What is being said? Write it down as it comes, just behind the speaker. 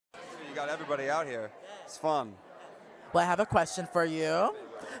You got everybody out here. It's fun. Well, I have a question for you.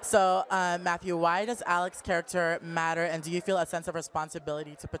 So, Matthew, why does Alex's character matter, and do you feel a sense of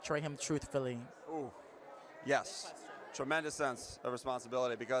responsibility to portray him truthfully? Ooh, yes. Tremendous sense of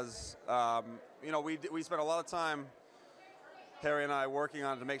responsibility because, you know, we spent a lot of time, Harry and I, working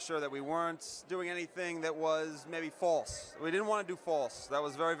on it to make sure that we weren't doing anything that was maybe false. We didn't want to do false. That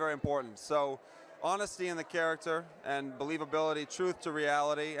was very, very important. So honesty in the character and believability, truth to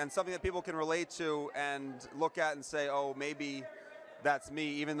reality, and something that people can relate to and look at and say, oh, maybe that's me,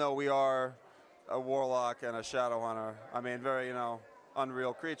 even though we are a warlock and a shadowhunter. I mean, very, you know,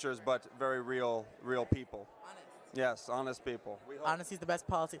 unreal creatures, but very real people. Honest. Yes, honest people. Honesty is the best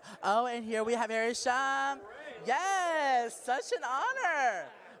policy. Oh, and here we have Harry Shum. Yes, such an honor.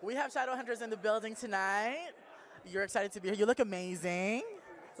 We have Shadowhunters in the building tonight. You're excited to be here. You look amazing.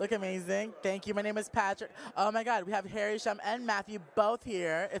 Look amazing. Thank you. My name is Patrick. Oh my God, we have Harry Shum and Matthew both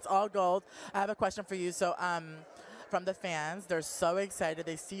here. It's all gold. I have a question for you. So, from the fans, they're so excited.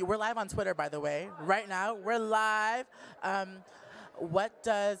 They see you. We're live on Twitter, by the way. Right now, we're live. What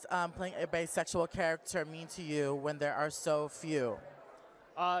does playing a bisexual character mean to you when there are so few?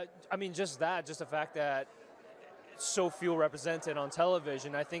 I mean, just the fact that so few represented on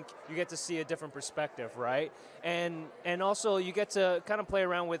television, I think you get to see a different perspective, right? And also you get to kind of play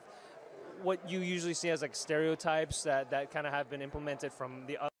around with what you usually see as like stereotypes that kind of have been implemented from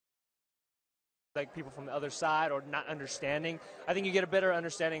the other, like people from the other side or not understanding. I think you get a better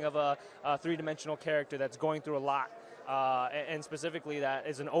understanding of a three-dimensional character that's going through a lot. And specifically that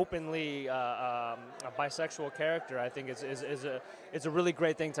is an openly a bisexual character. I think it's a really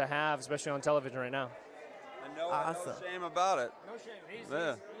great thing to have, especially on television right now. And no shame about it. No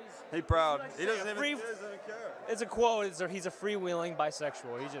shame. He's proud. He doesn't even care. It's a quote. He's a freewheeling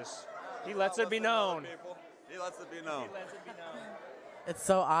bisexual. He lets it be known. He lets it be known. It's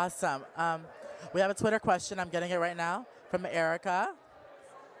so awesome. We have a Twitter question. I'm getting it right now from Erica.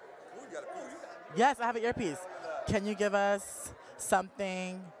 Ooh, you got a piece. Yes, I have an earpiece. Can you give us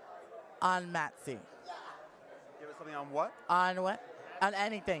something on Matsy? Give us something on what? On what? On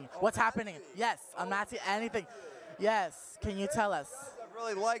anything. What's happening? Yes, on Matsy, anything. Yes, can you tell us? I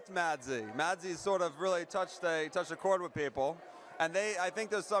really liked Madsy. Madsy sort of really touched a chord with people. And I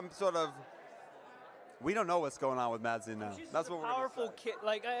think there's some sort of, we don't know what's going on with Madsy now. That's what we're powerful kid.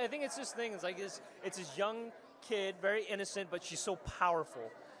 Like, I think it's this thing, it's this young kid, very innocent, but she's so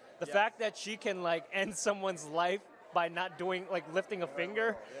powerful. The fact that she can like end someone's life by not doing, like lifting a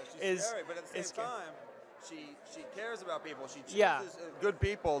finger is scary, but at the same time, she cares about people. She chooses good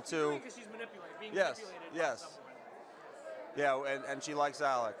people to. Because she's being yes, manipulated. yes. Yeah, and she likes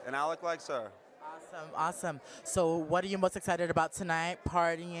Alec, and Alec likes her. Awesome, awesome. So what are you most excited about tonight?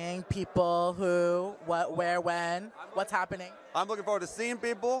 Partying, people, who, what, where, when? What's happening? I'm looking forward to seeing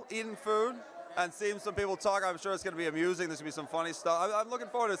people, eating food, and seeing some people talk. I'm sure it's going to be amusing. There's going to be some funny stuff. I'm looking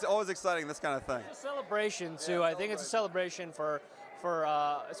forward to it. It's always exciting, this kind of thing. It's a celebration, too. I think it's a celebration for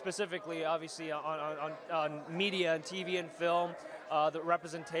specifically, obviously, on media and TV and film, the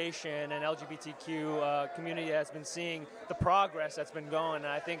representation and LGBTQ community that's been seeing the progress that's been going. And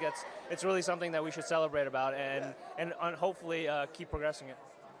I think it's really something that we should celebrate about and hopefully keep progressing it.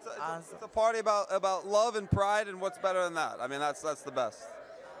 It's a party about love and pride, and what's better than that? I mean, that's the best.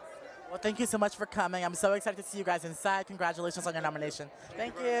 Well, thank you so much for coming. I'm so excited to see you guys inside. Congratulations on your nomination.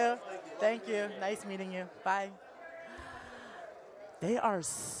 Thank you. Thank you. Nice meeting you. Bye. They are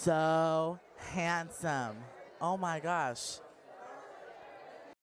so handsome. Oh my gosh.